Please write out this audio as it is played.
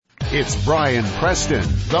It's Brian Preston,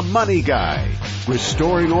 the Money Guy,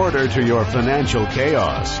 restoring order to your financial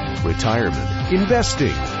chaos, retirement,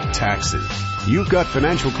 investing, taxes. You've got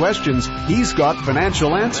financial questions, he's got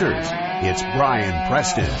financial answers. It's Brian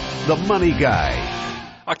Preston, the Money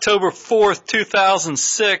Guy. October 4th,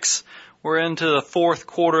 2006, we're into the fourth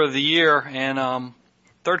quarter of the year, and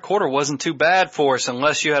third quarter wasn't too bad for us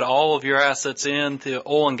unless you had all of your assets in the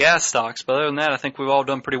oil and gas stocks. But other than that, I think we've all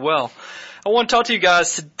done pretty well. I want to talk to you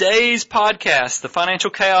guys today's podcast, the financial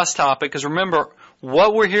chaos topic, because remember,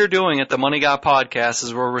 what we're here doing at the Money Guy podcast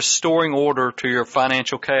is we're restoring order to your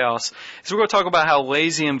financial chaos. So we're going to talk about how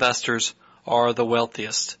lazy investors are the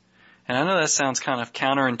wealthiest. And I know that sounds kind of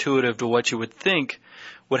counterintuitive to what you would think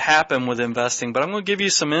would happen with investing, but I'm going to give you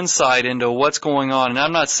some insight into what's going on. And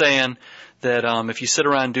I'm not saying that if you sit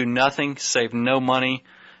around and do nothing, save no money,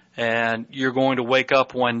 and you're going to wake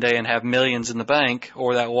up one day and have millions in the bank,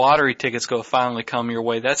 or that lottery ticket's going to finally come your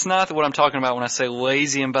way. That's not what I'm talking about when I say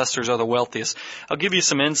lazy investors are the wealthiest. I'll give you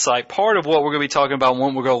some insight. Part of what we're going to be talking about and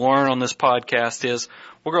what we're going to learn on this podcast is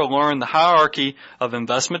we're going to learn the hierarchy of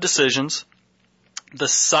investment decisions, the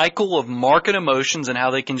cycle of market emotions and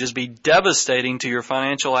how they can just be devastating to your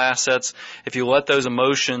financial assets if you let those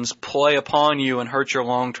emotions play upon you and hurt your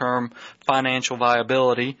long-term financial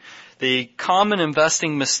viability, the common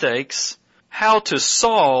investing mistakes, how to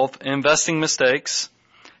solve investing mistakes,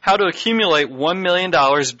 how to accumulate $1 million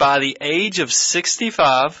by the age of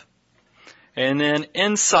 65, and then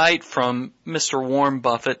insight from Mr. Warren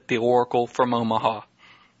Buffett, the Oracle from Omaha.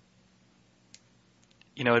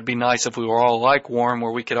 You know, it'd be nice if we were all like Warren,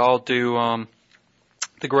 where we could all do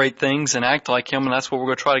the great things and act like him, and that's what we're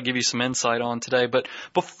going to try to give you some insight on today. But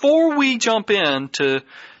before we jump into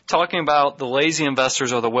talking about the lazy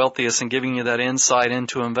investors are the wealthiest and giving you that insight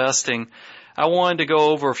into investing, I wanted to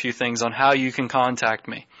go over a few things on how you can contact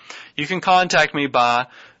me. You can contact me by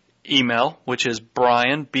email, which is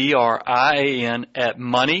Brian, B-R-I-A-N, at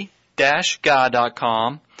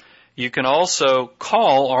money-guy.com. You can also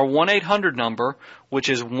call our 1-800 number, which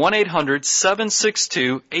is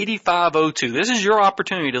 1-800-762-8502. This is your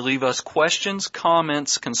opportunity to leave us questions,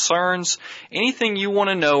 comments, concerns, anything you want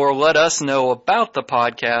to know or let us know about the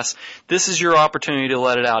podcast. This is your opportunity to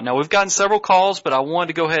let it out. Now, we've gotten several calls, but I wanted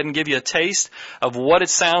to go ahead and give you a taste of what it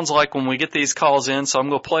sounds like when we get these calls in. So I'm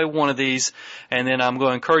going to play one of these, and then I'm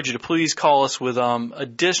going to encourage you to please call us with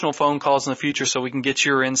additional phone calls in the future so we can get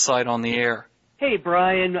your insight on the air. Hey,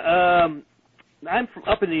 Brian. I'm from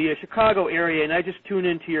up in the Chicago area, and I just tuned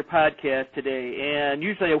into your podcast today. And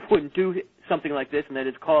usually I wouldn't do something like this, and that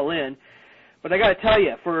is call in. But I got to tell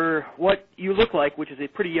you, for what you look like, which is a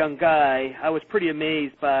pretty young guy, I was pretty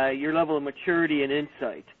amazed by your level of maturity and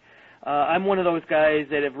insight. I'm one of those guys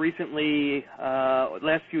that have recently,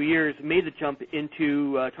 last few years, made the jump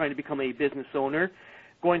into trying to become a business owner,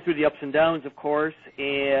 going through the ups and downs, of course,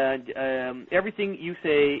 and everything you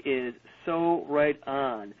say is so right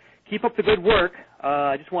on. Keep up the good work.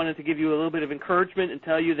 I just wanted to give you a little bit of encouragement and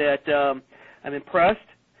tell you that I'm impressed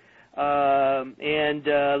and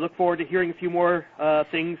look forward to hearing a few more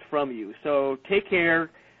things from you. So take care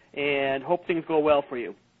and hope things go well for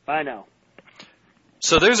you. Bye now.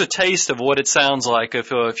 So there's a taste of what it sounds like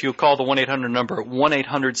if you call the 1-800 number at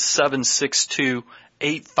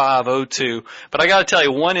 1-800-762-8502. But I got to tell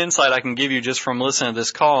you, one insight I can give you just from listening to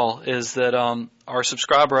this call is that our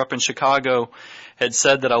subscriber up in Chicago had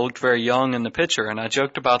said that I looked very young in the picture, and I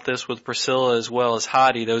joked about this with Priscilla as well as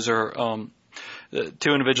Heidi. Those are the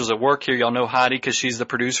two individuals that work here. Y'all know Heidi because she's the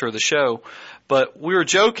producer of the show. But we were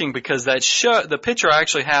joking because that the picture I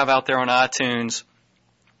actually have out there on iTunes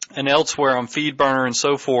and elsewhere on FeedBurner and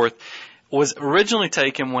so forth was originally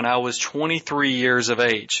taken when I was 23 years of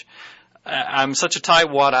age. I'm such a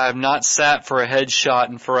tightwad, I have not sat for a headshot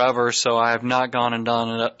in forever, so I have not gone and done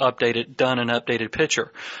an updated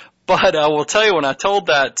picture. But I will tell you, when I told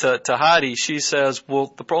that to Heidi, she says,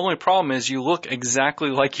 well, the only problem is you look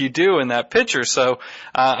exactly like you do in that picture. So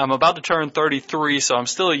I'm about to turn 33, so I'm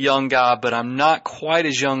still a young guy, but I'm not quite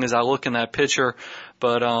as young as I look in that picture.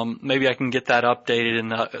 But maybe I can get that updated in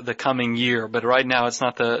the coming year. But right now it's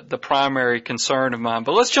not the primary concern of mine.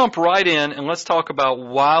 But let's jump right in and let's talk about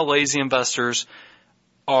why lazy investors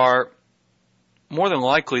are more than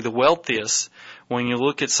likely the wealthiest when you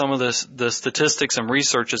look at some of the statistics and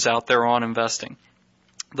researches out there on investing.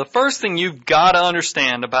 The first thing you've got to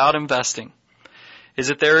understand about investing is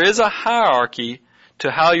that there is a hierarchy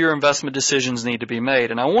to how your investment decisions need to be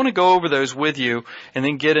made. And I want to go over those with you and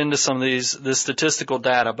then get into some of this statistical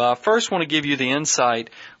data. But I first want to give you the insight,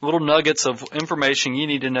 little nuggets of information you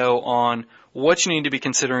need to know on what you need to be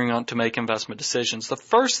considering on to make investment decisions. The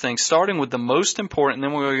first thing, starting with the most important, and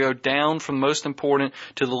then we're going to go down from most important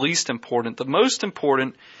to the least important. The most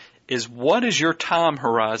important is, what is your time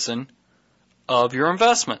horizon of your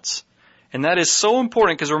investments? And that is so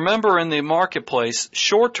important because remember, in the marketplace,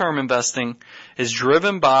 short-term investing is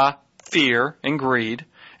driven by fear and greed,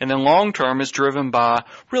 and then long-term is driven by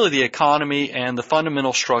really the economy and the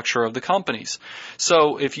fundamental structure of the companies.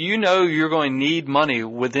 So if you know you're going to need money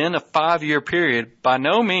within a 5-year period, by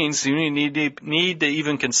no means do you need to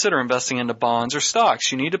even consider investing into bonds or stocks.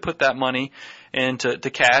 You need to put that money into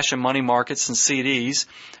cash and money markets and CDs.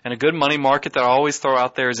 And a good money market that I always throw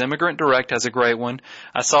out there is Immigrant Direct, has a great one.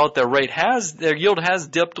 I saw that their yield has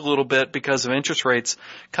dipped a little bit because of interest rates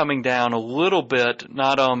coming down a little bit,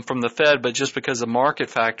 not from the Fed, but just because of market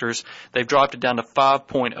factors. They've dropped it down to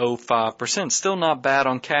 5.05%. Still not bad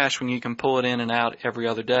on cash when you can pull it in and out every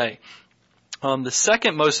other day. The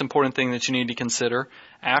second most important thing that you need to consider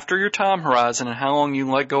after your time horizon and how long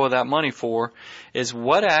you let go of that money for is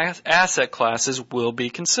what asset classes will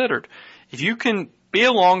be considered. If you can be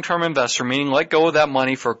a long-term investor, meaning let go of that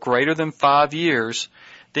money for greater than 5 years,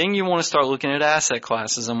 then you want to start looking at asset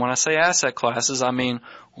classes. And when I say asset classes, I mean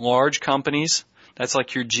large companies. That's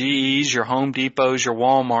like your GEs, your Home Depots, your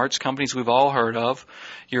Walmarts, companies we've all heard of.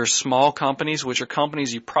 Your small companies, which are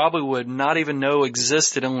companies you probably would not even know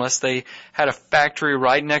existed unless they had a factory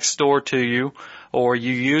right next door to you, or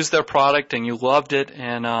you used their product and you loved it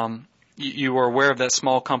and you were aware of that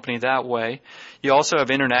small company that way. You also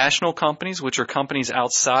have international companies, which are companies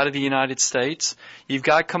outside of the United States. You've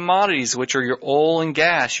got commodities, which are your oil and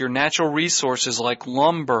gas, your natural resources like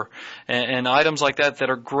lumber and items like that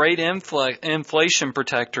are great inflation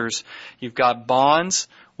protectors. You've got bonds,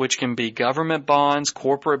 which can be government bonds,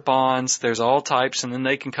 corporate bonds. There's all types, and then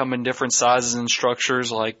they can come in different sizes and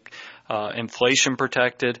structures like inflation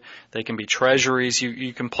protected. They can be treasuries.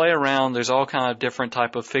 You can play around. There's all kind of different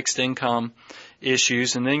type of fixed income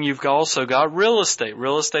issues. And then you've also got real estate.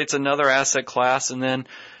 Real estate's another asset class. And then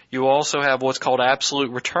you also have what's called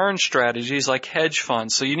absolute return strategies like hedge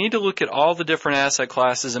funds. So you need to look at all the different asset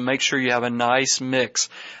classes and make sure you have a nice mix.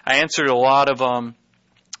 I answered a lot of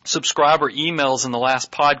subscriber emails in the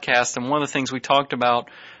last podcast, and one of the things we talked about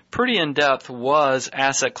pretty in-depth was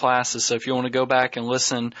asset classes. So if you want to go back and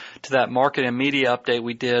listen to that market and media update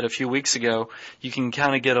we did a few weeks ago, you can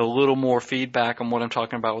kind of get a little more feedback on what I'm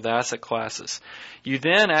talking about with asset classes. You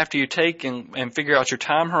then, after you take and figure out your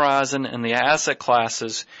time horizon and the asset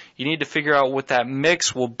classes, you need to figure out what that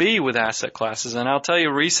mix will be with asset classes. And I'll tell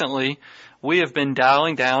you, recently, we have been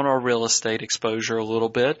dialing down our real estate exposure a little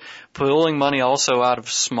bit, pulling money also out of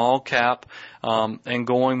small cap and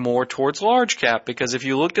going more towards large cap. Because if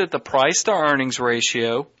you looked at the price to earnings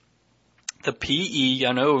ratio, the PE,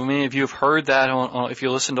 I know many of you have heard that if you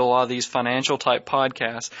listen to a lot of these financial type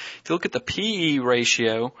podcasts. If you look at the PE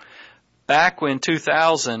ratio, back when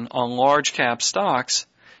 2000 on large cap stocks,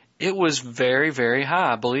 it was very, very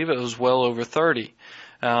high. I believe it was well over 30.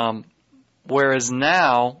 Whereas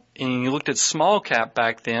now, and you looked at small cap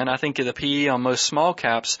back then, I think the PE on most small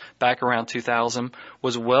caps back around 2000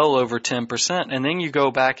 was well over 10%. And then you go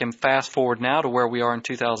back and fast forward now to where we are in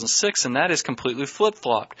 2006, and that is completely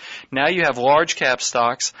flip-flopped. Now you have large cap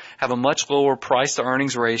stocks have a much lower price to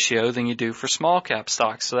earnings ratio than you do for small cap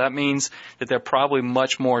stocks. So that means that they're probably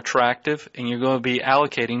much more attractive, and you're going to be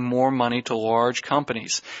allocating more money to large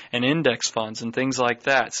companies and index funds and things like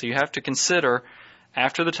that. So you have to consider,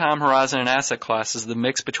 after the time horizon and asset classes, the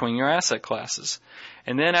mix between your asset classes.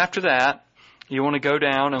 And then after that, you want to go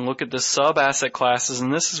down and look at the sub-asset classes.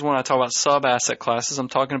 And this is when I talk about sub-asset classes. I'm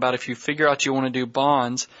talking about if you figure out you want to do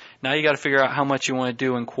bonds, now you got to figure out how much you want to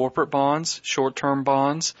do in corporate bonds, short-term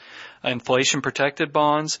bonds, inflation-protected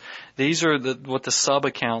bonds. These are what the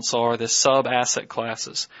sub-accounts are, the sub-asset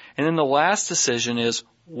classes. And then the last decision is,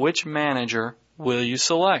 which manager will you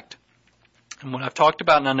select? And what I've talked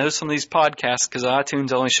about, and I know some of these podcasts, because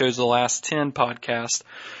iTunes only shows the last 10 podcasts,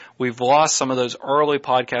 we've lost some of those early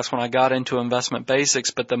podcasts when I got into investment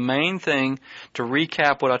basics. But the main thing, to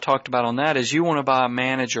recap what I talked about on that, is you want to buy a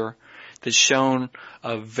manager that's shown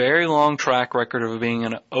a very long track record of being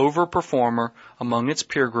an overperformer among its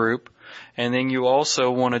peer group. And then you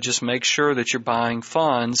also want to just make sure that you're buying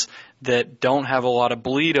funds that don't have a lot of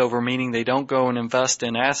bleed over, meaning they don't go and invest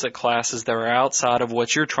in asset classes that are outside of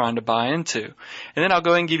what you're trying to buy into. And then I'll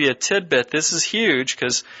go ahead and give you a tidbit. This is huge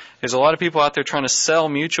because there's a lot of people out there trying to sell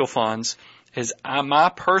mutual funds. My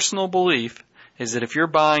personal belief is that if you're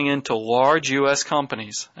buying into large U.S.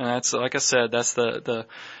 companies, and that's, like I said, that's the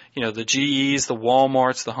GEs, the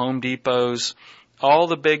Walmarts, the Home Depots, all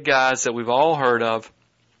the big guys that we've all heard of,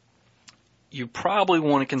 you probably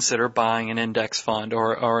want to consider buying an index fund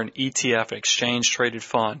or an ETF, exchange-traded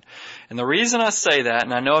fund. And the reason I say that,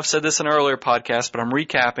 and I know I've said this in an earlier podcast, but I'm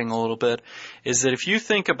recapping a little bit, is that if you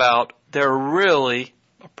think about, there are really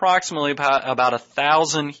approximately about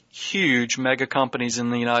 1,000 huge mega companies in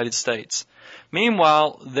the United States.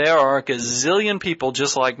 Meanwhile, there are a gazillion people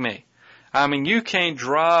just like me. I mean, you can't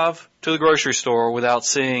drive to the grocery store without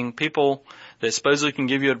seeing people that supposedly can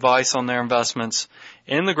give you advice on their investments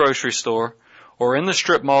in the grocery store or in the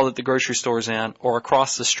strip mall that the grocery store is in or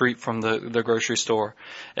across the street from the grocery store.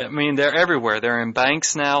 I mean, they're everywhere. They're in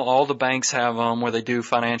banks now. All the banks have them where they do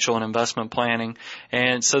financial and investment planning.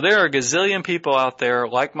 And so there are a gazillion people out there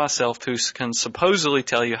like myself who can supposedly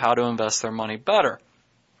tell you how to invest their money better.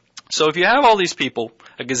 So if you have all these people,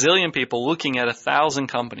 a gazillion people looking at 1,000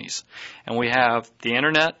 companies, and we have the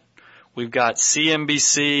internet, we've got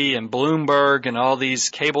CNBC and Bloomberg and all these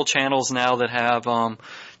cable channels now that have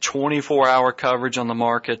 24-hour coverage on the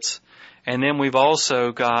markets. And then we've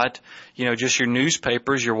also got, just your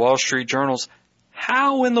newspapers, your Wall Street journals.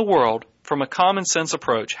 How in the world, from a common sense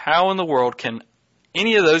approach, how in the world can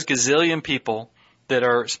any of those gazillion people that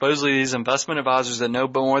are supposedly these investment advisors that know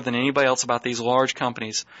more than anybody else about these large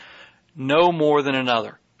companies know more than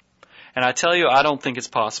another? And I tell you, I don't think it's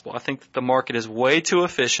possible. I think that the market is way too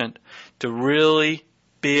efficient to really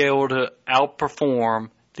be able to outperform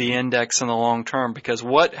the index in the long term. Because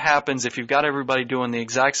what happens if you've got everybody doing the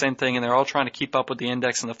exact same thing and they're all trying to keep up with the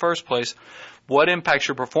index in the first place? What impacts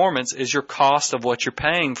your performance is your cost of what you're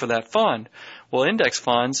paying for that fund. Well, index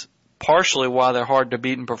funds, partially why they're hard to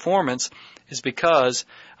beat in performance, is because,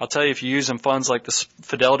 I'll tell you, if you're using funds like the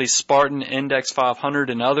Fidelity Spartan Index 500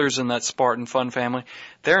 and others in that Spartan fund family,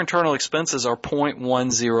 their internal expenses are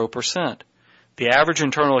 0.10%. The average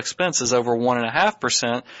internal expense is over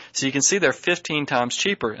 1.5%, so you can see they're 15 times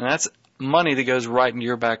cheaper, and that's money that goes right into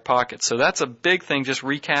your back pocket. So that's a big thing, just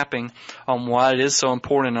recapping on why it is so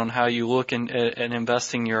important on how you look at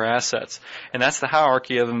investing your assets. And that's the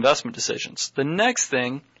hierarchy of investment decisions. The next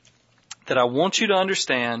thing that I want you to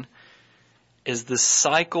understand is the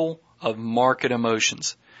cycle of market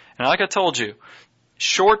emotions. And like I told you,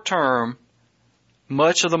 short term,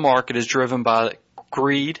 much of the market is driven by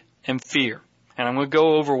greed and fear. And I'm going to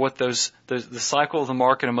go over what the cycle of the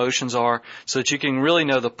market emotions are so that you can really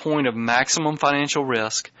know the point of maximum financial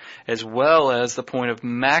risk as well as the point of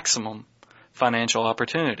maximum financial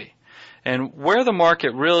opportunity. And where the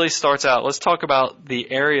market really starts out, let's talk about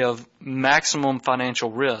the area of maximum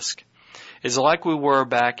financial risk, is like we were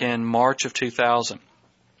back in March of 2000,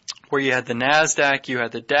 where you had the NASDAQ, you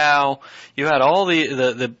had the Dow, you had all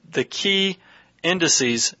the key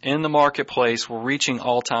indices in the marketplace were reaching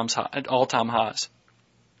all-time highs.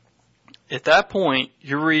 At that point,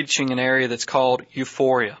 you're reaching an area that's called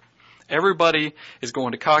euphoria. Everybody is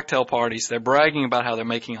going to cocktail parties. They're bragging about how they're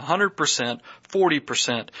making 100%,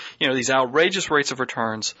 40%, these outrageous rates of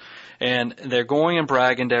returns. And they're going and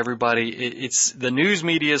bragging to everybody. It's the news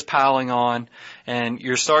media is piling on, and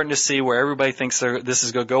you're starting to see where everybody thinks this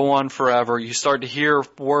is going to go on forever. You start to hear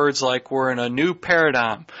words like we're in a new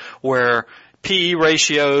paradigm where PE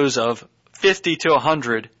ratios of 50 to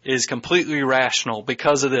 100 is completely irrational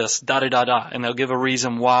because of this, and they'll give a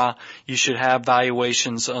reason why you should have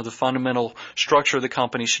valuations of the fundamental structure of the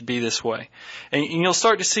company should be this way. And you'll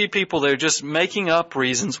start to see people that are just making up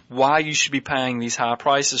reasons why you should be paying these high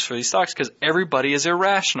prices for these stocks because everybody is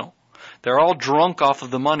irrational. They're all drunk off of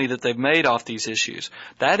the money that they've made off these issues.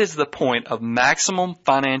 That is the point of maximum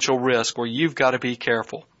financial risk where you've got to be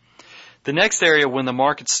careful. The next area when the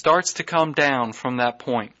market starts to come down from that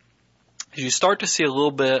point, you start to see a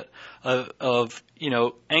little bit of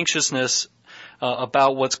anxiousness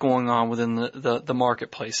about what's going on within the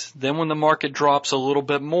marketplace. Then when the market drops a little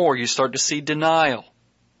bit more, you start to see denial.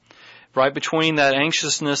 Right between that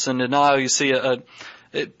anxiousness and denial, you see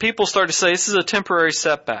people start to say, this is a temporary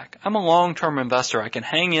setback. I'm a long-term investor. I can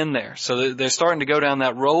hang in there. So they're starting to go down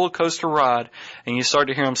that roller coaster ride, and you start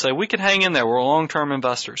to hear them say, we can hang in there. We're long-term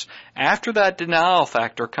investors. After that denial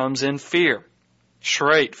factor comes in fear,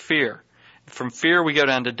 straight fear. From fear, we go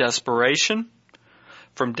down to desperation.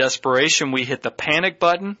 From desperation, we hit the panic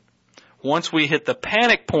button. Once we hit the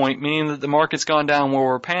panic point, meaning that the market's gone down where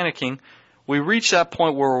we're panicking, we reach that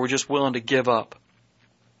point where we're just willing to give up.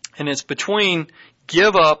 And it's between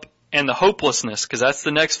give up and the hopelessness, because that's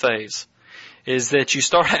the next phase, is that you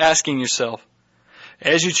start asking yourself,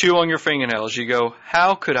 as you chew on your fingernails, you go,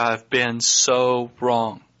 how could I have been so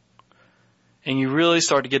wrong? and you really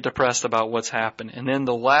start to get depressed about what's happened. And then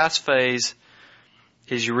the last phase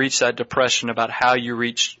is you reach that depression about how you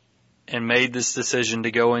reached and made this decision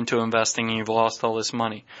to go into investing and you've lost all this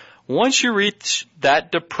money. Once you reach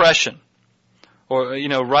that depression, or,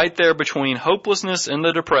 right there between hopelessness and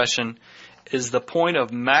the depression, is the point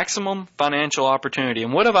of maximum financial opportunity.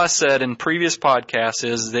 And what have I said in previous podcasts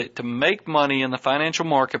is that to make money in the financial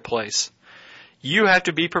marketplace, you have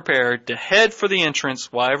to be prepared to head for the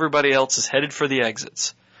entrance while everybody else is headed for the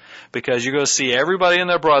exits. Because you're going to see everybody and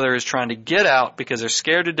their brother is trying to get out because they're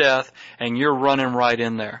scared to death, and you're running right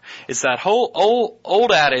in there. It's that whole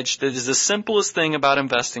old adage that is the simplest thing about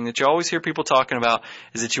investing that you always hear people talking about,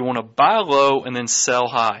 is that you want to buy low and then sell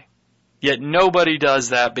high. Yet nobody does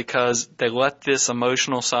that because they let this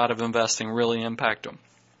emotional side of investing really impact them.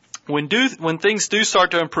 When things do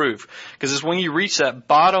start to improve, because it's when you reach that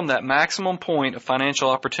bottom, that maximum point of financial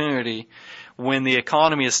opportunity, when the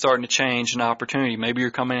economy is starting to change an opportunity. Maybe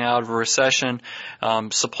you're coming out of a recession,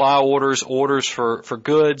 supply orders for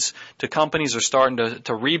goods to companies are starting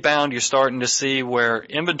to rebound. You're starting to see where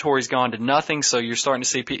inventory's gone to nothing, so you're starting to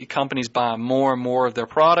see companies buy more and more of their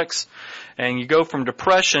products. And you go from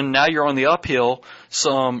depression, now you're on the uphill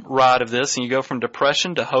ride of this, and you go from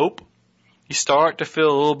depression to hope. You start to feel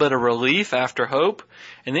a little bit of relief after hope,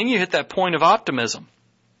 and then you hit that point of optimism.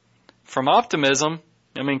 From optimism,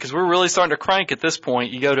 because we're really starting to crank at this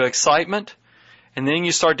point, you go to excitement, and then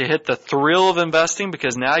you start to hit the thrill of investing,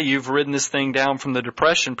 because now you've ridden this thing down from the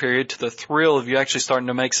depression period to the thrill of you actually starting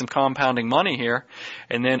to make some compounding money here.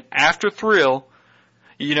 And then after thrill,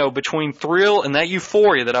 between thrill and that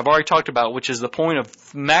euphoria that I've already talked about, which is the point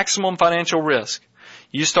of maximum financial risk,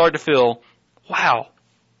 you start to feel, wow,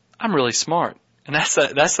 I'm really smart. And that's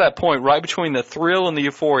that point right between the thrill and the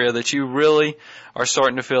euphoria that you really are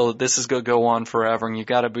starting to feel that this is going to go on forever, and you've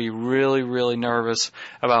got to be really, really nervous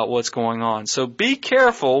about what's going on. So be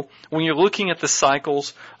careful when you're looking at the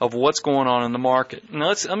cycles of what's going on in the market. Now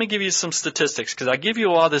let me give you some statistics, because I give you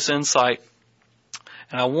a lot of this insight,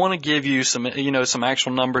 and I want to give you some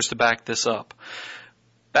actual numbers to back this up.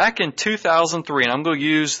 Back in 2003, and I'm going to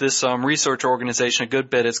use this research organization a good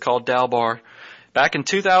bit. It's called Dalbar. Back in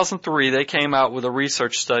 2003, they came out with a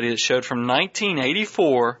research study that showed from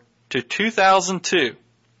 1984 to 2002,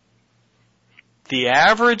 the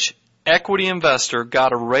average equity investor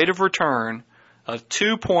got a rate of return of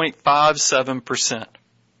 2.57%.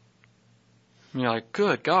 You're like,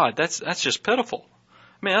 good God, that's just pitiful.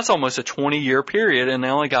 That's almost a 20-year period, and they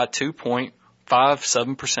only got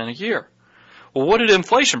 2.57% a year. Well, what did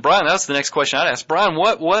inflation, Brian? That's the next question I'd ask. Brian,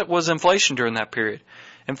 what was inflation during that period?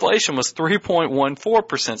 Inflation was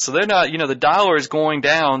 3.14%. So they're not, the dollar is going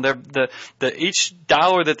down. Each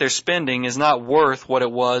dollar that they're spending is not worth what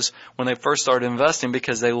it was when they first started investing,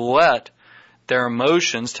 because they let their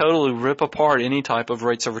emotions totally rip apart any type of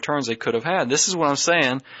rates of returns they could have had. This is what I'm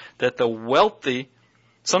saying, that the wealthy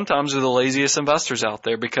sometimes are the laziest investors out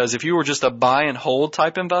there, because if you were just a buy and hold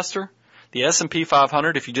type investor, the S&P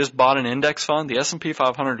 500, if you just bought an index fund, the S&P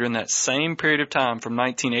 500 during that same period of time from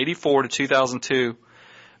 1984 to 2002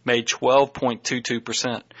 made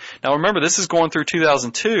 12.22%. Now remember, this is going through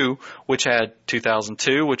 2002, which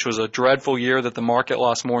was a dreadful year that the market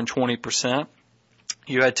lost more than 20%.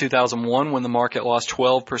 You had 2001 when the market lost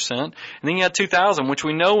 12%. And then you had 2000, which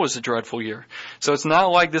we know was a dreadful year. So it's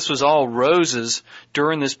not like this was all roses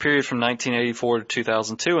during this period from 1984 to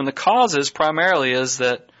 2002. And the causes primarily is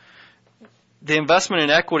that the investment in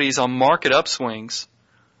equities on market upswings,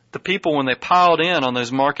 the people, when they piled in on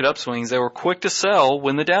those market upswings, they were quick to sell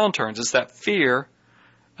when the downturns. It's that fear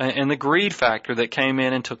and the greed factor that came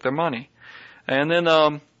in and took their money. And then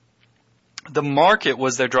the market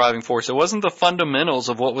was their driving force. It wasn't the fundamentals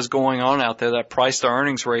of what was going on out there, that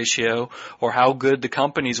price-to-earnings ratio, or how good the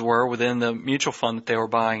companies were within the mutual fund that they were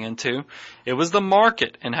buying into. It was the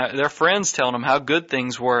market and their friends telling them how good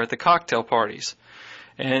things were at the cocktail parties.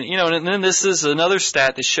 And, and then this is another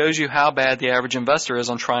stat that shows you how bad the average investor is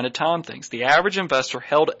on trying to time things. The average investor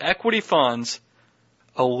held equity funds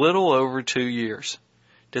a little over 2 years.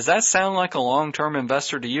 Does that sound like a long-term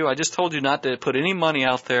investor to you? I just told you not to put any money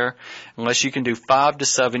out there unless you can do 5 to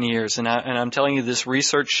 7 years. And I'm telling you, this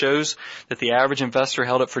research shows that the average investor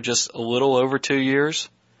held it for just a little over 2 years.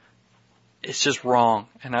 It's just wrong.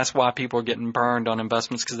 And that's why people are getting burned on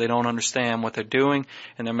investments, because they don't understand what they're doing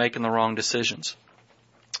and they're making the wrong decisions.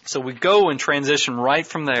 So we go and transition right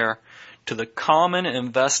from there to the common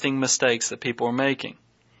investing mistakes that people are making.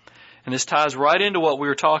 And this ties right into what we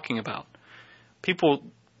were talking about. People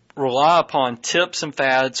rely upon tips and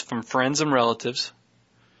fads from friends and relatives.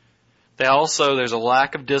 There's a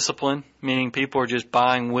lack of discipline, meaning people are just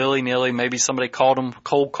buying willy-nilly. Maybe somebody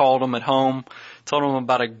cold called them at home, told them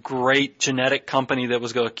about a great genetic company that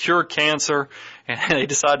was going to cure cancer, and they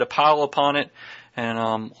decided to pile upon it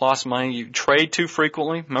and lost money. You trade too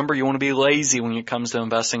frequently. Remember, you want to be lazy when it comes to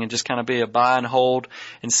investing and just kind of be a buy and hold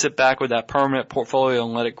and sit back with that permanent portfolio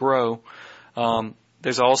and let it grow.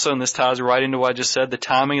 There's also, and this ties right into what I just said, the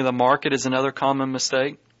timing of the market is another common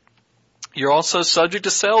mistake. You're also subject to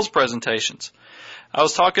sales presentations. I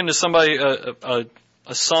was talking to somebody,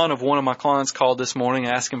 a son of one of my clients called this morning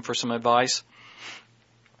asking for some advice.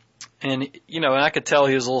 And, and I could tell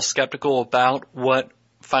he was a little skeptical about what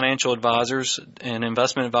financial advisors and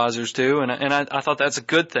investment advisors do. And I thought that's a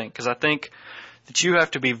good thing, because I think that you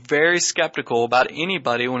have to be very skeptical about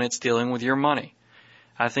anybody when it's dealing with your money.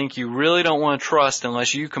 I think you really don't want to trust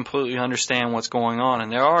unless you completely understand what's going on.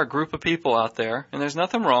 And there are a group of people out there, and there's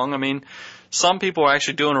nothing wrong. I mean, some people are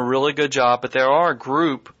actually doing a really good job, but there are a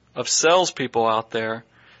group of salespeople out there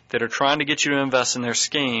that are trying to get you to invest in their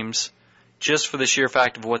schemes just for the sheer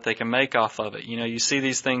fact of what they can make off of it. You see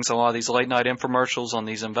these things, a lot of these late-night infomercials on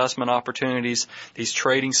these investment opportunities, these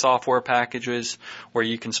trading software packages where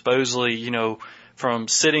you can supposedly, from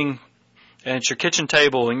sitting at your kitchen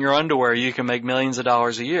table in your underwear, you can make millions of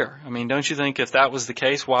dollars a year. I mean, don't you think if that was the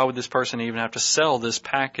case, why would this person even have to sell this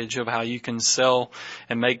package of how you can sell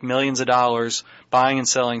and make millions of dollars buying and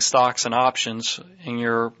selling stocks and options in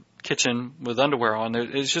your kitchen with underwear on?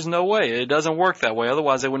 There's just no way. It doesn't work that way.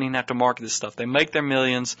 Otherwise, they wouldn't even have to market this stuff. They make their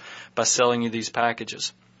millions by selling you these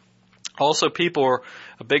packages. Also,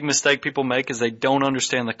 a big mistake people make is they don't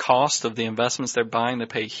understand the cost of the investments they're buying. They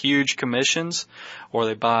pay huge commissions, or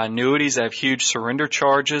they buy annuities that have huge surrender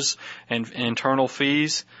charges and internal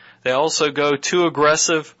fees. They also go too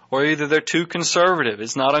aggressive, or either they're too conservative.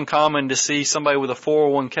 It's not uncommon to see somebody with a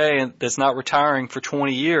 401k that's not retiring for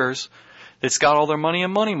 20 years that's got all their money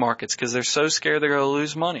in money markets because they're so scared they're going to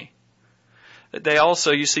lose money.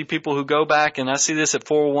 You see people who go back, and I see this at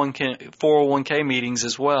 401k meetings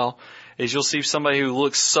as well, is you'll see somebody who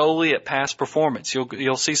looks solely at past performance.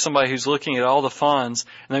 You'll see somebody who's looking at all the funds,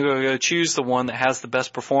 and they're going to go choose the one that has the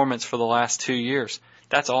best performance for the last 2 years.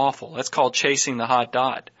 That's awful. That's called chasing the hot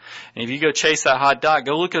dot. And if you go chase that hot dot,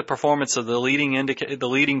 go look at the performance of the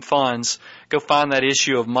leading funds. Go find that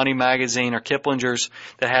issue of Money Magazine or Kiplinger's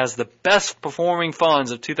that has the best performing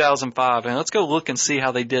funds of 2005. And let's go look and see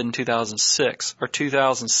how they did in 2006 or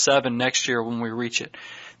 2007 next year when we reach it.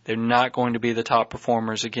 They're not going to be the top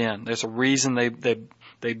performers again. There's a reason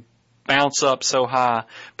they bounce up so high,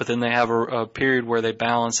 but then they have a period where they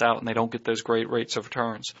balance out and they don't get those great rates of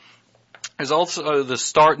returns. There's also the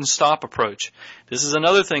start and stop approach. This is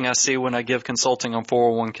another thing I see when I give consulting on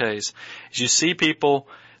 401ks. Is you see people,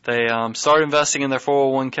 they start investing in their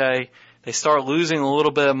 401k, they start losing a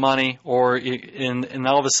little bit of money, and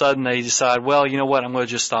all of a sudden they decide, well, you know what, I'm going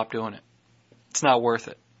to just stop doing it. It's not worth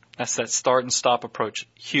it. That's that start and stop approach.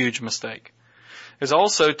 Huge mistake. There's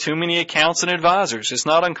also too many accounts and advisors. It's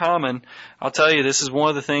not uncommon. I'll tell you, this is one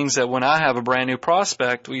of the things that when I have a brand new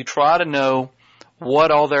prospect, we try to know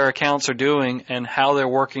what all their accounts are doing and how they're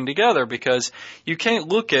working together, because you can't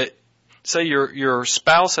look at, say your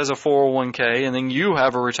spouse has a 401k and then you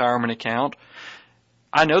have a retirement account.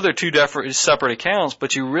 I know they're two separate accounts,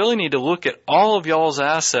 but you really need to look at all of y'all's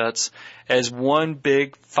assets as one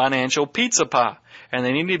big financial pizza pie, and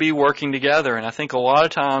they need to be working together. And I think a lot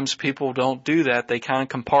of times people don't do that. They kind of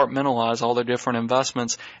compartmentalize all their different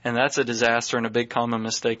investments, and that's a disaster and a big common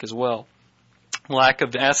mistake as well. Lack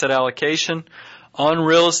of asset allocation.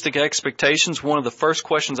 Unrealistic expectations. One of the first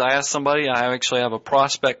questions I ask somebody, I actually have a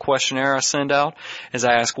prospect questionnaire I send out, is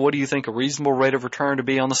I ask, what do you think a reasonable rate of return to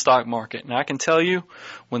be on the stock market? And I can tell you,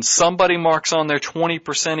 when somebody marks on their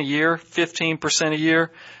 20% a year, 15% a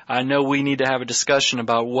year, I know we need to have a discussion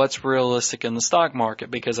about what's realistic in the stock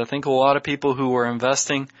market, because I think a lot of people who were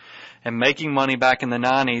investing and making money back in the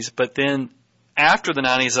 90s, but then after the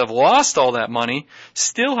 90s have lost all that money,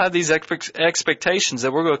 still have these expectations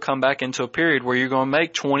that we're going to come back into a period where you're going to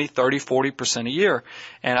make 20, 30, 40% a year.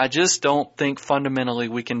 And I just don't think fundamentally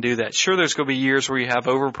we can do that. Sure, there's going to be years where you have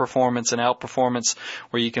overperformance and outperformance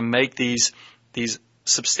where you can make these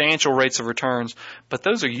substantial rates of returns, but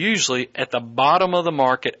those are usually at the bottom of the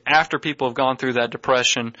market after people have gone through that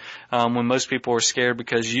depression, when most people are scared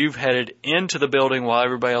because you've headed into the building while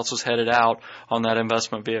everybody else was headed out on that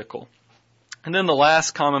investment vehicle. And then the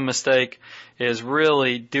last common mistake is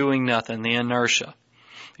really doing nothing, the inertia.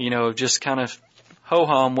 Just kind of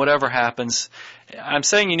ho-hum, whatever happens. I'm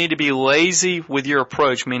saying you need to be lazy with your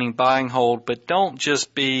approach, meaning buy and hold, but don't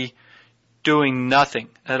just be doing nothing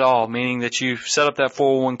at all, meaning that you set up that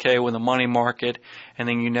 401k with a money market and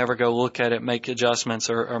then you never go look at it, make adjustments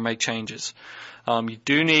or make changes. You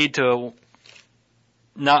do need to,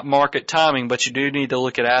 not market timing, but you do need to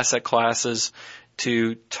look at asset classes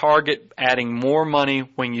to target adding more money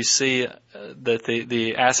when you see that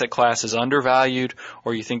the asset class is undervalued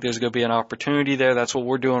or you think there's going to be an opportunity there. That's what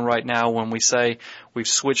we're doing right now when we say we've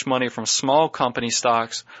switched money from small company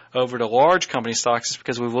stocks over to large company stocks. It's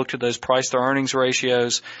because we've looked at those price to earnings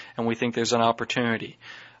ratios and we think there's an opportunity.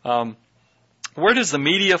 Where does the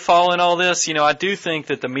media fall in all this? You know, I do think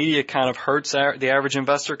that the media kind of hurts the average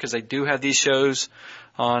investor because they do have these shows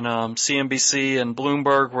on CNBC and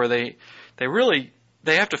Bloomberg where they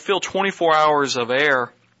have to fill 24 hours of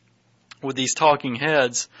air with these talking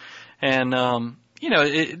heads. And,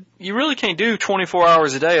 you really can't do 24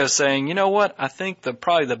 hours a day of saying, you know what, I think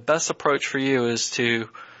probably the best approach for you is to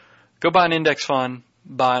go buy an index fund,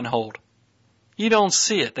 buy and hold. You don't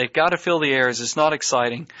see it. They've got to fill the airs. It's not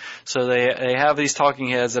exciting. So they have these talking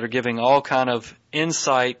heads that are giving all kind of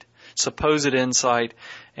insight, supposed insight,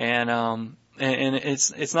 and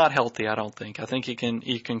it's not healthy, I don't think. I think it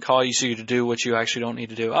can cause you to do what you actually don't need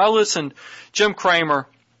to do. I listened, Jim Cramer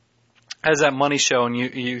has that money show, and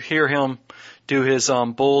you hear him do his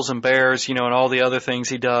bulls and bears, and all the other things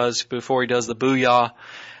he does before he does the booyah.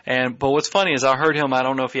 But what's funny is I heard him, I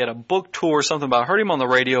don't know if he had a book tour or something, but I heard him on the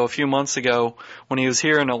radio a few months ago when he was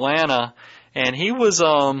here in Atlanta, and he was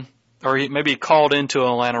maybe he called into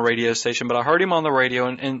an Atlanta radio station, but I heard him on the radio,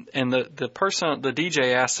 and the person, the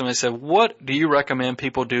DJ asked him, they said, what do you recommend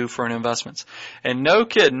people do for an investments? And no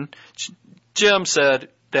kidding, Jim said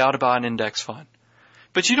they ought to buy an index fund.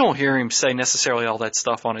 But you don't hear him say necessarily all that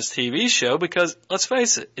stuff on his TV show because, let's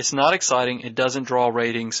face it, it's not exciting, it doesn't draw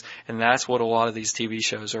ratings, and that's what a lot of these TV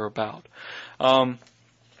shows are about. A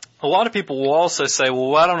lot of people will also say, well,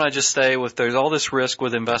 why don't I just stay with, there's all this risk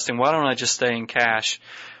with investing, why don't I just stay in cash?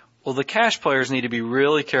 Well, the cash players need to be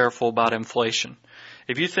really careful about inflation.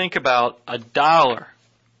 If you think about $1,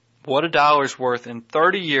 what $1 is worth in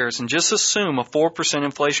 30 years, and just assume a 4%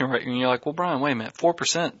 inflation rate, and you're like, well, Brian, wait a minute,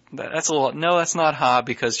 4%, that's a lot. No, that's not high,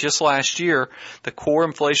 because just last year, the core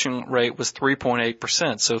inflation rate was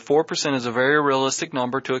 3.8%. So 4% is a very realistic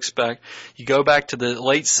number to expect. You go back to the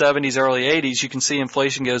late 70s, early 80s, you can see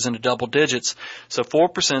inflation goes into double digits. So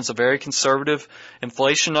 4% is a very conservative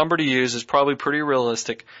inflation number to use. It's probably pretty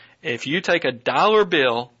realistic. If you take a dollar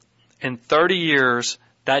bill in 30 years,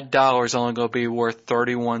 that dollar is only going to be worth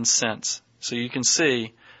 31 cents. So you can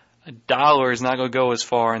see a dollar is not going to go as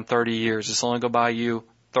far in 30 years. It's only going to buy you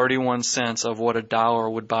 31 cents of what a dollar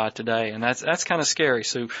would buy today. And that's kind of scary.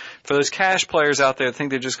 So for those cash players out there that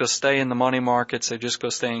think they're just going to stay in the money markets, they're just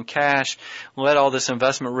going to stay in cash, let all this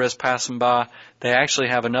investment risk pass them by, they actually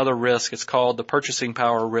have another risk. It's called the purchasing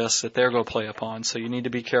power risk that they're going to play upon. So you need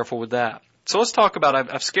to be careful with that. So let's talk about,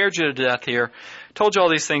 I've scared you to death here, told you all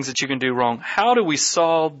these things that you can do wrong. How do we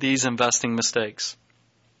solve these investing mistakes?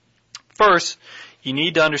 First, you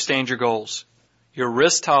need to understand your goals, your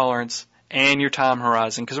risk tolerance, and your time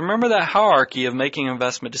horizon. Because remember that hierarchy of making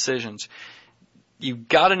investment decisions. You've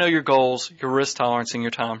got to know your goals, your risk tolerance, and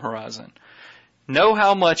your time horizon. Know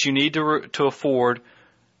how much you need to afford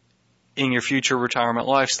in your future retirement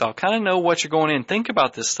lifestyle. Kind of know what you're going in. Think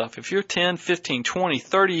about this stuff. If you're 10, 15, 20,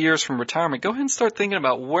 30 years from retirement, go ahead and start thinking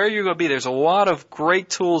about where you're going to be. There's a lot of great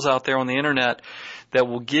tools out there on the internet that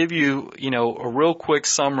will give you, a real quick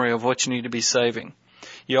summary of what you need to be saving.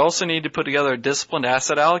 You also need to put together a disciplined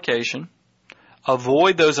asset allocation.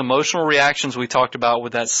 Avoid those emotional reactions we talked about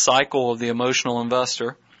with that cycle of the emotional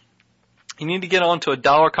investor. You need to get on to a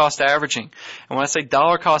dollar cost averaging. And when I say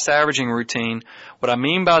dollar cost averaging routine, what I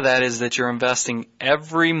mean by that is that you're investing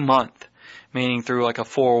every month, meaning through like a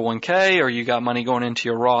 401k, or you got money going into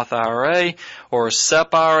your Roth IRA or a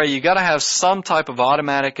SEP IRA. You got to have some type of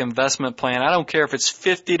automatic investment plan. I don't care if it's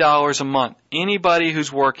 $50 a month. Anybody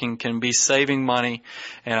who's working can be saving money,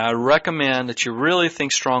 and I recommend that you really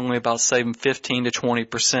think strongly about saving 15 to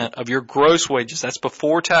 20% of your gross wages. That's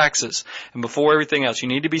before taxes and before everything else. You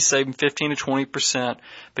need to be saving 15 to 20%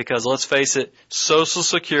 because, let's face it, Social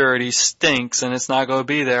Security stinks, and it's not going to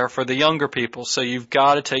be there for the younger people, so you've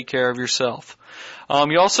got to take care of yourself.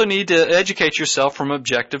 You also need to educate yourself from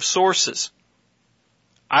objective sources.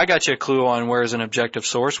 I got you a clue on where is an objective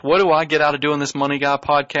source. What do I get out of doing this Money Guy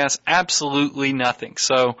podcast? Absolutely nothing.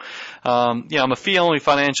 So, I'm a fee-only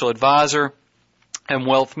financial advisor and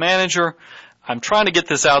wealth manager. I'm trying to get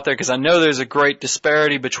this out there because I know there's a great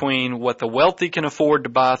disparity between what the wealthy can afford to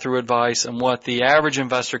buy through advice and what the average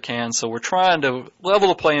investor can. So we're trying to level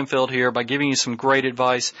the playing field here by giving you some great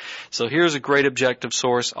advice. So here's a great objective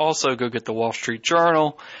source. Also, go get the Wall Street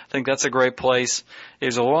Journal. I think that's a great place.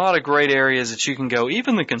 There's a lot of great areas that you can go.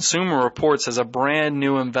 Even the Consumer Reports has a brand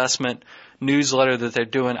new investment newsletter that they're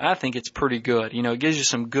doing. I think it's pretty good. You know, it gives you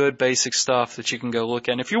some good basic stuff that you can go look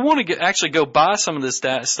at. And if you want to actually go buy some of this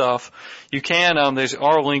stuff, you can. There's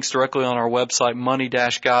our links directly on our website,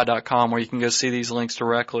 money-guy.com, where you can go see these links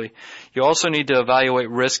directly. You also need to evaluate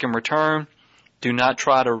risk and return. Do not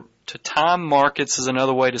try to time markets is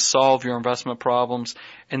another way to solve your investment problems.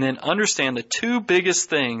 And then understand the two biggest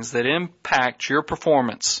things that impact your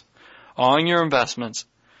performance on your investments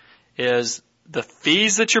is the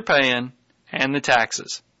fees that you're paying and the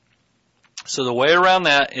taxes. So the way around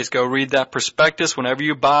that is go read that prospectus whenever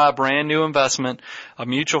you buy a brand new investment, a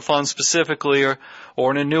mutual fund specifically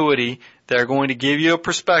or an annuity. They're going to give you a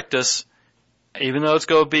prospectus, even though it's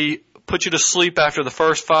going to put you to sleep after the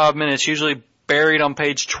first 5 minutes, usually buried on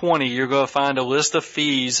page 20, you're going to find a list of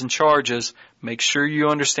fees and charges. Make sure you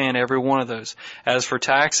understand every one of those. As for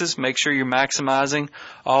taxes, make sure you're maximizing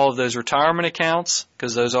all of those retirement accounts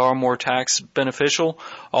because those are more tax beneficial.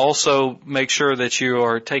 Also, make sure that you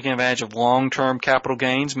are taking advantage of long-term capital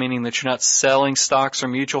gains, meaning that you're not selling stocks or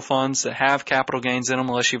mutual funds that have capital gains in them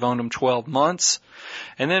unless you've owned them 12 months.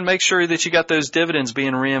 And then make sure that you got those dividends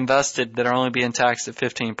being reinvested that are only being taxed at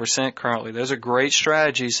 15% currently. Those are great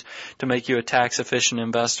strategies to make you a tax-efficient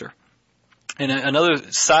investor. And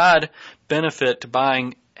another side benefit to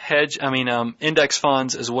buying index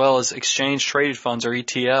funds as well as exchange-traded funds or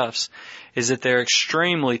ETFs is that they're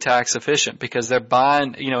extremely tax-efficient because they're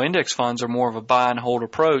buying, index funds are more of a buy-and-hold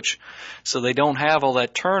approach, so they don't have all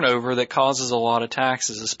that turnover that causes a lot of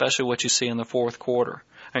taxes, especially what you see in the fourth quarter.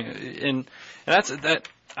 And that's that.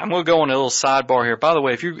 I'm going to go on a little sidebar here. By the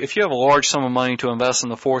way, if you have a large sum of money to invest in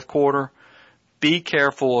the fourth quarter, be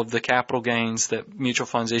careful of the capital gains that mutual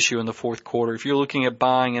funds issue in the fourth quarter. If you're looking at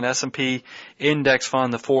buying an S&P index fund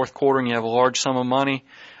in the fourth quarter and you have a large sum of money,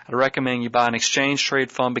 I'd recommend you buy an exchange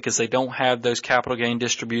trade fund because they don't have those capital gain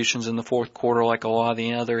distributions in the fourth quarter like a lot of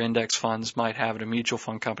the other index funds might have at a mutual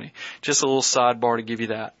fund company. Just a little sidebar to give you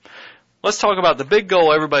that. Let's talk about the big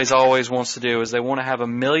goal everybody's always wants to do is they want to have $1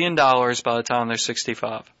 million by the time they're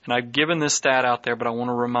 65. And I've given this stat out there, but I want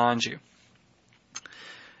to remind you.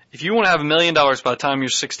 If you want to have $1 million by the time you're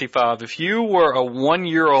 65, if you were a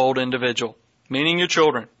 1-year-old individual, meaning your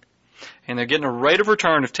children, and they're getting a rate of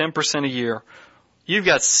return of 10% a year, you've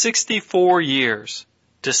got 64 years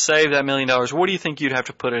to save that $1 million. What do you think you'd have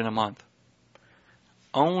to put in a month?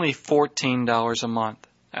 Only $14 a month.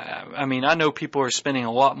 I know people are spending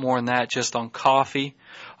a lot more than that just on coffee,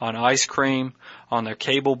 on ice cream, on their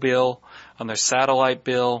cable bill, on their satellite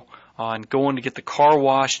bill, on going to get the car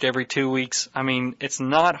washed every 2 weeks. It's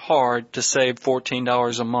not hard to save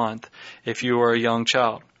 $14 a month if you are a young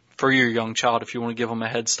child, for your young child, if you want to give them a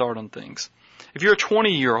head start on things. If you're a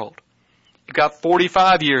 20-year-old, you've got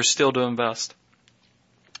 45 years still to invest.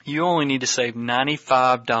 You only need to save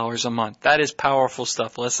 $95 a month. That is powerful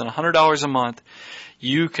stuff. Less than $100 a month.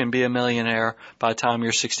 You can be a millionaire by the time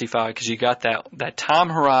you're 65 because you got that time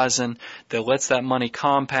horizon that lets that money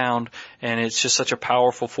compound, and it's just such a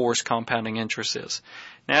powerful force compounding interest is.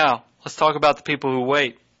 Now, let's talk about the people who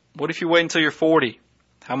wait. What if you wait until you're 40?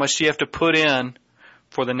 How much do you have to put in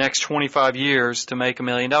for the next 25 years to make $1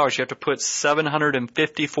 million? You have to put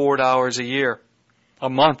 $754 a year. A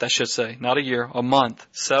month, I should say, not a year, a month.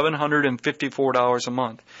 $754 a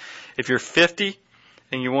month. If you're 50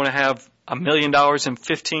 and you want to have $1 million in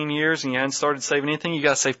 15 years and you haven't started saving anything, you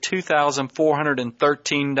got to save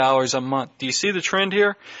 $2,413 a month. Do you see the trend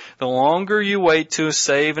here? The longer you wait to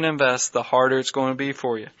save and invest, the harder it's going to be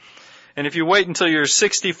for you. And if you wait until you're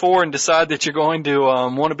 64 and decide that you're going to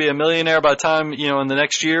want to be a millionaire by the time, in the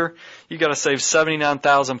next year, you got to save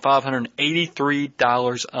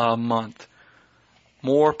 $79,583 a month.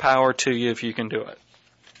 More power to you if you can do it.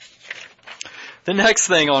 The next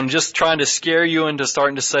thing on just trying to scare you into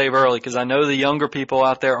starting to save early, because I know the younger people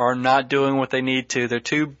out there are not doing what they need to. They're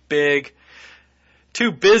too busy,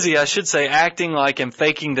 I should say, acting like and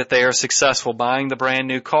faking that they are successful, buying the brand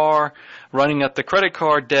new car, running up the credit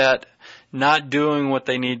card debt, not doing what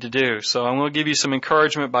they need to do. So I'm going to give you some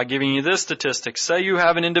encouragement by giving you this statistic. Say you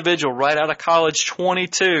have an individual right out of college,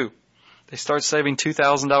 22. They start saving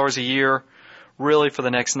 $2,000 a year really for the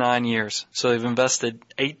next 9 years. So they've invested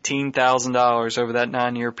 $18,000 over that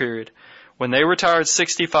 9-year period. When they retire at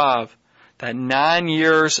 65, that 9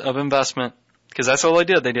 years of investment, because that's all they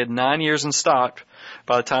did 9 years and stopped,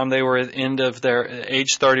 by the time they were at the end of their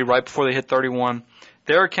age 30, right before they hit 31,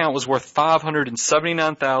 their account was worth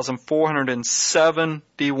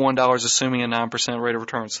 $579,471, assuming a 9% rate of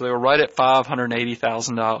return. So they were right at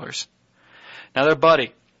 $580,000. Now their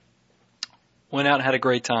buddy went out and had a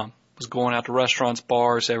great time. Was going out to restaurants,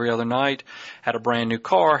 bars every other night, had a brand new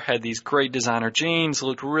car, had these great designer jeans,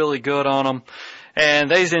 looked really good on them, and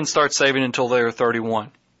they didn't start saving until they were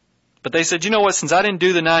 31. But they said, you know what, since I didn't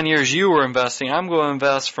do the 9 years you were investing, I'm going to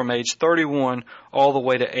invest from age 31 all the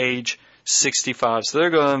way to age 65. So they're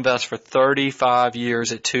going to invest for 35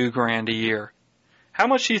 years at $2,000 a year. How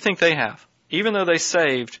much do you think they have? Even though they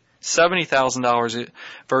saved $70,000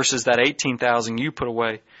 versus that $18,000 you put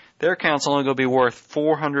away, their account's only going to be worth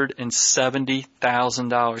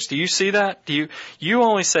 $470,000. Do you see that? You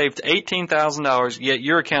only saved $18,000, yet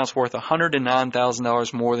your account's worth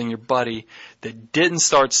 $109,000 more than your buddy that didn't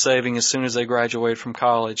start saving as soon as they graduated from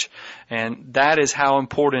college. And that is how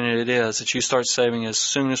important it is that you start saving as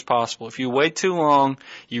soon as possible. If you wait too long,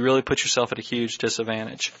 you really put yourself at a huge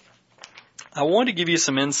disadvantage. I want to give you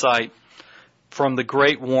some insight from the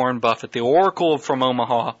great Warren Buffett, the Oracle from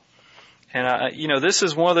Omaha. And, this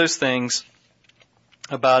is one of those things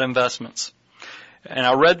about investments. And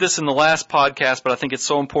I read this in the last podcast, but I think it's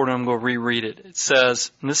so important I'm going to reread it. It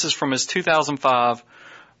says, and this is from his 2005,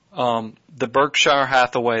 the Berkshire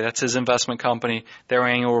Hathaway, that's his investment company, their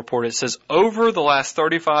annual report. It says, over the last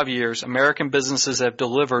 35 years, American businesses have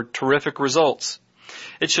delivered terrific results.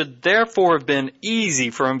 It should therefore have been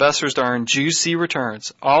easy for investors to earn juicy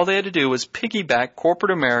returns. All they had to do was piggyback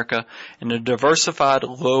corporate America in a diversified,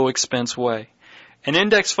 low-expense way. An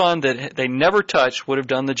index fund that they never touched would have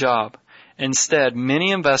done the job. Instead,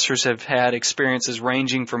 many investors have had experiences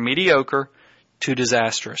ranging from mediocre to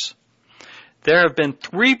disastrous. There have been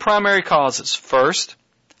three primary causes. First,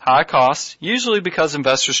 high costs, usually because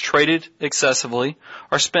investors traded excessively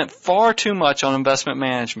or spent far too much on investment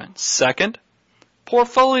management. Second,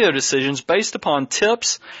 portfolio decisions based upon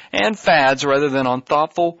tips and fads rather than on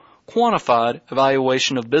thoughtful, quantified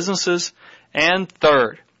evaluation of businesses. And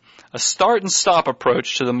third, a start and stop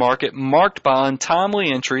approach to the market marked by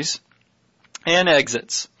untimely entries and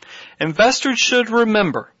exits. Investors should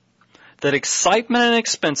remember that excitement and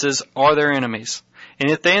expenses are their enemies. And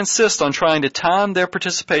if they insist on trying to time their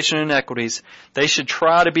participation in equities, they should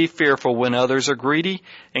try to be fearful when others are greedy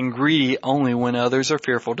and greedy only when others are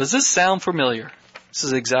fearful. Does this sound familiar? This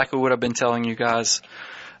is exactly what I've been telling you guys.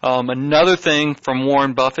 Another thing from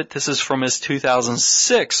Warren Buffett, this is from his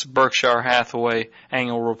 2006 Berkshire Hathaway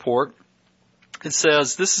annual report. It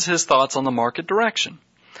says, this is his thoughts on the market direction.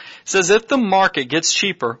 It says, if the market gets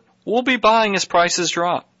cheaper, we'll be buying as prices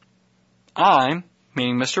drop. I'm,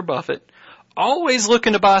 meaning Mr. Buffett, always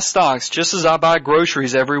looking to buy stocks just as I buy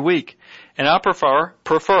groceries every week, and I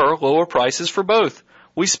prefer lower prices for both.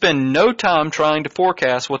 We spend no time trying to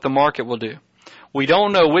forecast what the market will do. We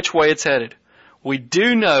don't know which way it's headed. We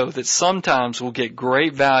do know that sometimes we'll get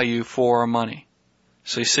great value for our money.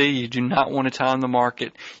 So you see, you do not want to time the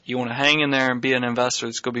market. You want to hang in there and be an investor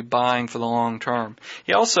that's going to be buying for the long term.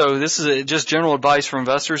 He also, this is just general advice for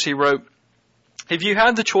investors, he wrote, if you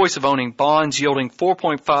had the choice of owning bonds yielding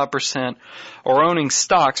 4.5% or owning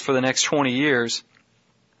stocks for the next 20 years,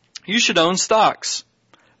 you should own stocks.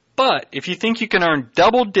 But if you think you can earn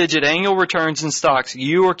double-digit annual returns in stocks,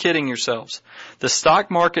 you are kidding yourselves. The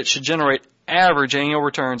stock market should generate average annual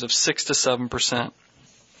returns of 6 to 7%.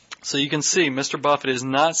 So you can see Mr. Buffett is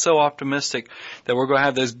not so optimistic that we're going to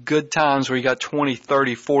have those good times where you got 20,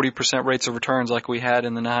 30, 40% rates of returns like we had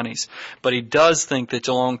in the 90s. But he does think that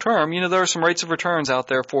the long term, there are some rates of returns out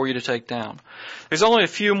there for you to take down. There's only a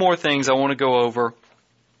few more things I want to go over.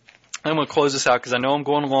 I'm going to close this out because I know I'm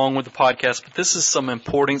going along with the podcast, but this is some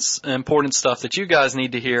important stuff that you guys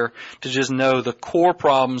need to hear to just know the core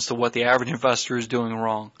problems to what the average investor is doing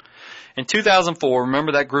wrong. In 2004,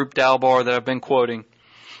 remember that group Dalbar that I've been quoting?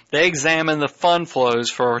 They examined the fund flows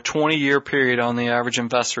for a 20-year period on the average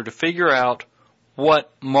investor to figure out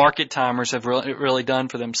what market timers have really done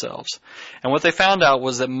for themselves. And what they found out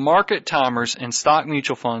was that market timers in stock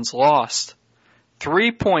mutual funds lost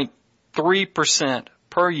 3.3%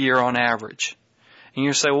 per year on average. And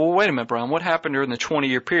you say, well, wait a minute, Brian, what happened during the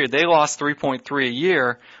 20-year period? They lost 3.3 a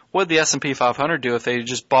year. What did the S&P 500 do if they had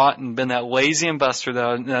just bought and been that lazy investor that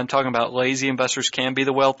I'm talking about? Lazy investors can be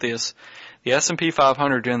the wealthiest. The S&P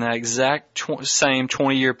 500 during that exact same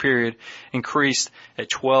 20-year period increased at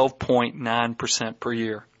 12.9% per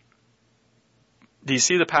year. Do you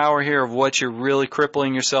see the power here of what you're really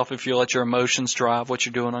crippling yourself if you let your emotions drive what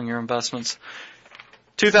you're doing on your investments?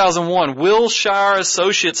 2001, Wilshire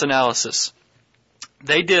Associates analysis.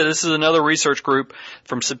 They did, this is another research group,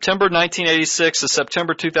 from September 1986 to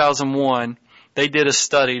September 2001, they did a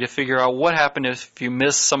study to figure out what happened if you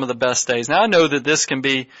missed some of the best days. Now, I know that this can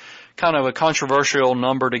be kind of a controversial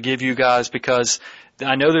number to give you guys, because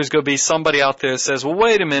I know there's going to be somebody out there that says, well,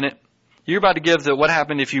 wait a minute, you're about to give what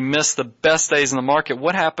happened if you missed the best days in the market.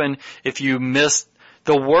 What happened if you missed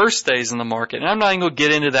the worst days in the market? And I'm not even going to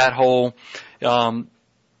get into that whole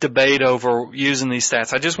debate over using these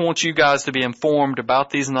stats. I just want you guys to be informed about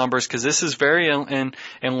these numbers, because this is very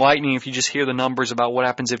enlightening if you just hear the numbers about what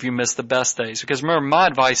happens if you miss the best days. Because remember, my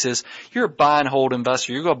advice is you're a buy and hold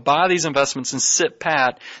investor. You're going to buy these investments and sit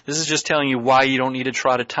pat. This is just telling you why you don't need to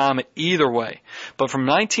try to time it either way. But from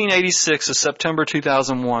 1986 to September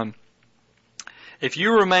 2001, if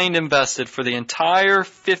you remained invested for the entire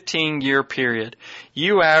 15-year period,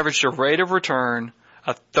 you averaged a rate of return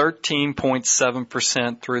of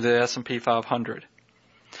 13.7% through the S&P 500.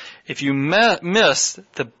 If you missed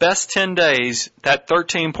the best 10 days, that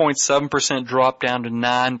 13.7% dropped down to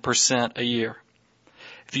 9% a year.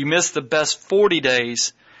 If you missed the best 40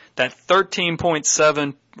 days, that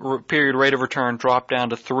 13.7 period rate of return dropped down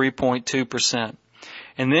to 3.2%.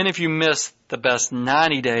 And then if you missed the best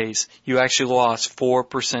 90 days, you actually lost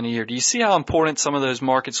 4% a year. Do you see how important some of those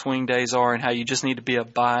market swing days are, and how you just need to be a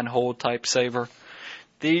buy and hold type saver?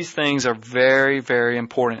 These things are very, very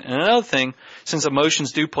important. And another thing, since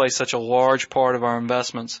emotions do play such a large part of our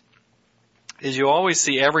investments, is you always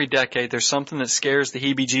see every decade there's something that scares the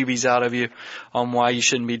heebie-jeebies out of you on why you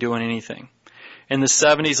shouldn't be doing anything. In the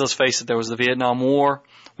 70s, let's face it, there was the Vietnam War.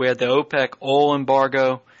 We had the OPEC oil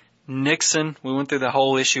embargo. Nixon, we went through the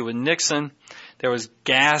whole issue with Nixon. There was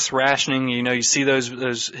gas rationing. You know, you see the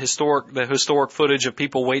historic footage of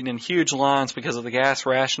people waiting in huge lines because of the gas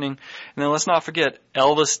rationing. And then let's not forget,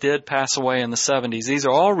 Elvis did pass away in the 70s. These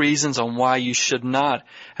are all reasons on why you should not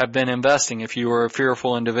have been investing if you were a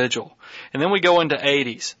fearful individual. And then we go into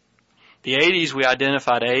 80s. The 80s, we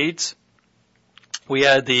identified AIDS. We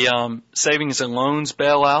had the savings and loans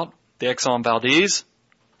bailout, the Exxon Valdez,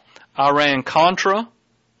 Iran-Contra,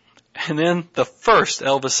 and then the first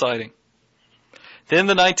Elvis sighting. Then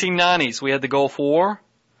the 1990s, we had the Gulf War,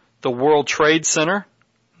 the World Trade Center,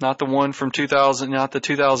 not the one from 2000, not the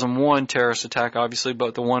 2001 terrorist attack, obviously,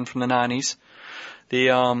 but the one from the 90s.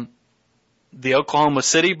 The Oklahoma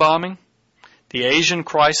City bombing, the Asian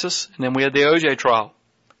crisis, and then we had the OJ trial.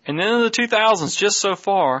 And then in the 2000s, just so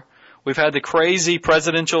far, we've had the crazy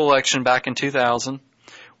presidential election back in 2000.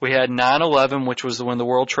 We had 9/11, which was when the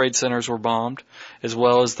World Trade Centers were bombed, as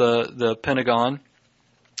well as the Pentagon.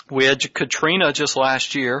 We had Katrina just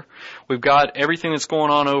last year. We've got everything that's going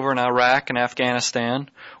on over in Iraq and Afghanistan.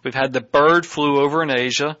 We've had the bird flu over in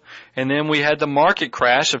Asia. And then we had the market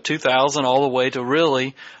crash of 2000 all the way to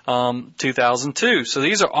really 2002. So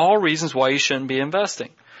these are all reasons why you shouldn't be investing.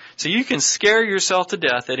 So you can scare yourself to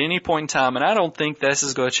death at any point in time, and I don't think this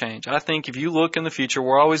is going to change. I think if you look in the future,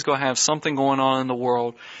 we're always going to have something going on in the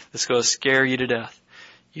world that's going to scare you to death.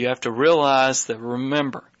 You have to realize that,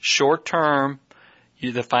 remember, short term,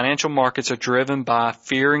 the financial markets are driven by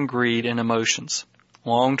fear and greed and emotions.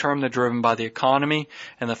 Long term, they're driven by the economy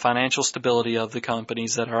and the financial stability of the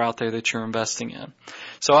companies that are out there that you're investing in.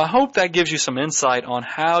 So I hope that gives you some insight on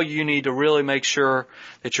how you need to really make sure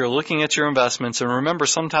that you're looking at your investments. And remember,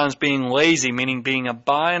 sometimes being lazy, meaning being a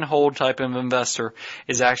buy and hold type of investor,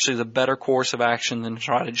 is actually the better course of action than to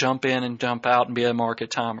try to jump in and jump out and be a market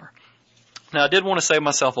timer. Now, I did want to save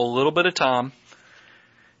myself a little bit of time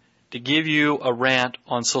to give you a rant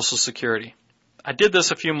on Social Security. I did this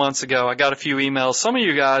a few months ago. I got a few emails. Some of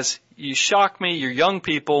you guys, you shock me. You're young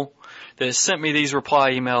people that have sent me these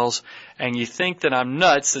reply emails, and you think that I'm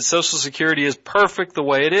nuts, that Social Security is perfect the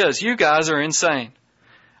way it is. You guys are insane.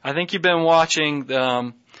 I think you've been watching,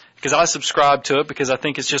 because I subscribe to it because I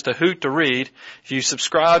think it's just a hoot to read. If you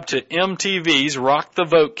subscribe to MTV's Rock the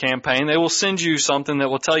Vote campaign, they will send you something that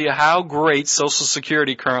will tell you how great Social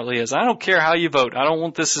Security currently is. I don't care how you vote.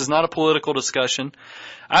 This is not a political discussion.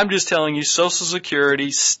 I'm just telling you Social Security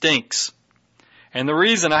stinks. And the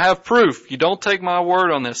reason, I have proof. You don't take my word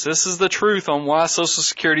on this. This is the truth on why Social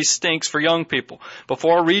Security stinks for young people.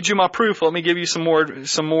 Before I read you my proof, let me give you some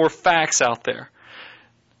more facts out there.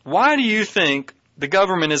 Why do you think the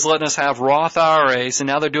government is letting us have Roth IRAs, and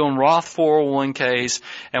now they're doing Roth 401ks,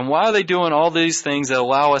 and why are they doing all these things that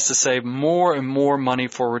allow us to save more and more money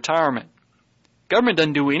for retirement? Government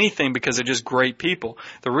doesn't do anything because they're just great people.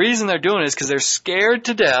 The reason they're doing it is because they're scared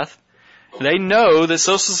to death. They know that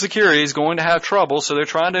Social Security is going to have trouble, so they're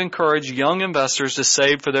trying to encourage young investors to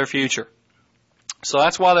save for their future. So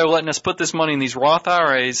that's why they're letting us put this money in these Roth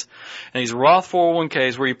IRAs and these Roth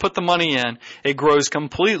 401ks where you put the money in, it grows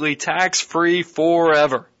completely tax-free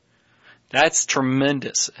forever. That's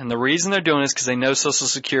tremendous. And the reason they're doing it is because they know Social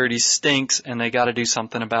Security stinks and they got to do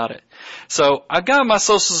something about it. So I've got my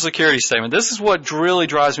Social Security statement. This is what really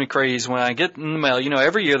drives me crazy when I get in the mail. You know,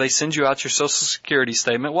 every year they send you out your Social Security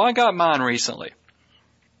statement. Well, I got mine recently.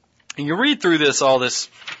 And you read through this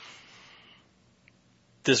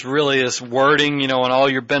wording, you know, on all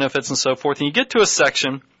your benefits and so forth. And you get to a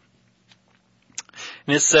section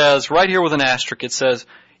and it says, right here with an asterisk, it says,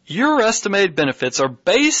 your estimated benefits are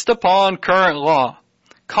based upon current law.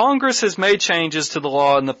 Congress has made changes to the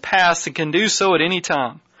law in the past and can do so at any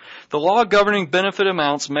time. The law governing benefit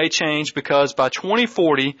amounts may change because by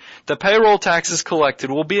 2040, the payroll taxes collected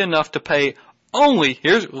will be enough to pay only,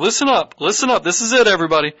 listen up, this is it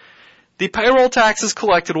everybody. The payroll taxes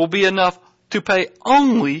collected will be enough to pay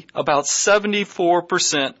only about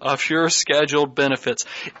 74% of your scheduled benefits.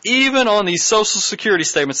 Even on these Social Security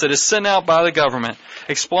statements that is sent out by the government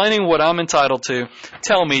explaining what I'm entitled to,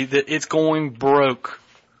 tell me that it's going broke.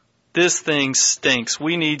 This thing stinks.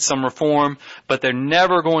 We need some reform, but they're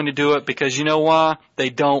never going to do it because you know why? They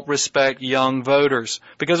don't respect young voters.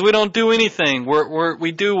 Because we don't do anything.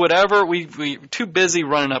 We do whatever. We're too busy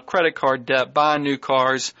running up credit card debt, buying new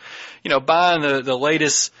cars, you know, buying the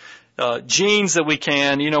latest genes that we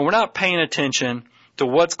can. You know, we're not paying attention to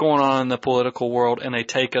what's going on in the political world, and they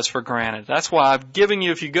take us for granted. That's why I've given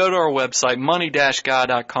you, if you go to our website,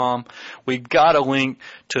 money-guy.com, we've got a link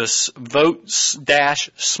to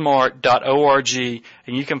vote-smart.org, and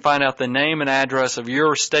you can find out the name and address of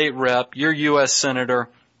your state rep, your U.S. senator,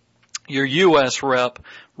 your U.S. rep.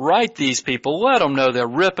 Write these people. Let them know they're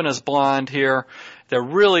ripping us blind here. They're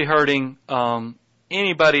really hurting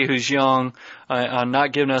anybody who's young,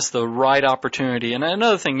 not giving us the right opportunity. And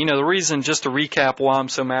another thing, you know, the reason, just to recap why I'm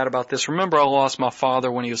so mad about this, remember I lost my father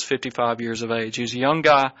when he was 55 years of age. He was a young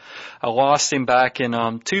guy. I lost him back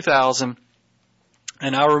in 2000.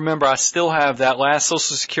 And I remember I still have that last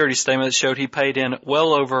Social Security statement that showed he paid in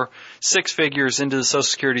well over 6 figures into the Social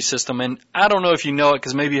Security system. And I don't know if you know it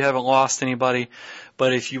because maybe you haven't lost anybody,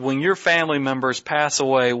 but when your family members pass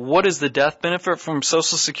away, what is the death benefit from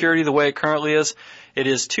Social Security the way it currently is? It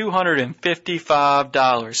is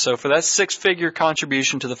 $255. So for that 6-figure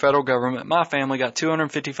contribution to the federal government, my family got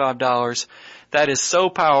 $255. That is so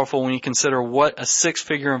powerful when you consider what a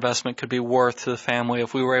 6-figure investment could be worth to the family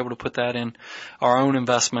if we were able to put that in our own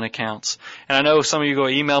investment accounts. And I know some of you go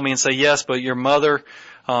email me and say, yes, but your mother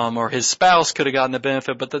or his spouse could have gotten the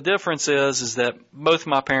benefit. But the difference is that both of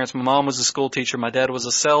my parents, my mom was a school teacher, my dad was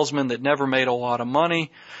a salesman that never made a lot of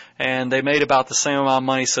money, and they made about the same amount of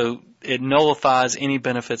money, so it nullifies any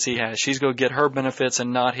benefits he has. She's going to get her benefits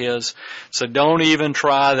and not his. So don't even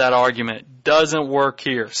try that argument. It doesn't work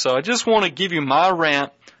here. So I just want to give you my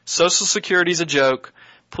rant. Social Security's a joke.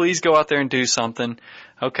 Please go out there and do something.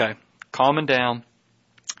 Okay, calming down.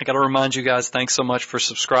 I got to remind you guys, thanks so much for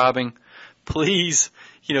subscribing. Please,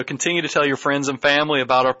 continue to tell your friends and family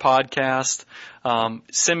about our podcast.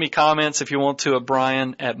 Send me comments if you want to at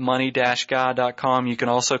brian@money-guy.com. You can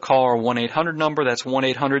also call our 1-800 number. That's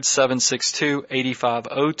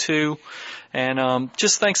 1-800-762-8502. And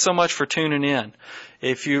just thanks so much for tuning in.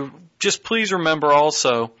 If you just please remember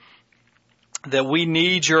also that we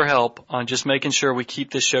need your help on just making sure we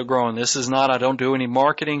keep this show growing. This is not, I don't do any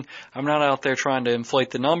marketing. I'm not out there trying to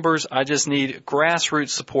inflate the numbers. I just need grassroots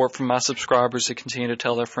support from my subscribers to continue to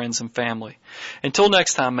tell their friends and family. Until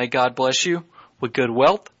next time, may God bless you with good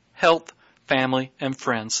wealth, health, family, and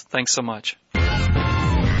friends. Thanks so much.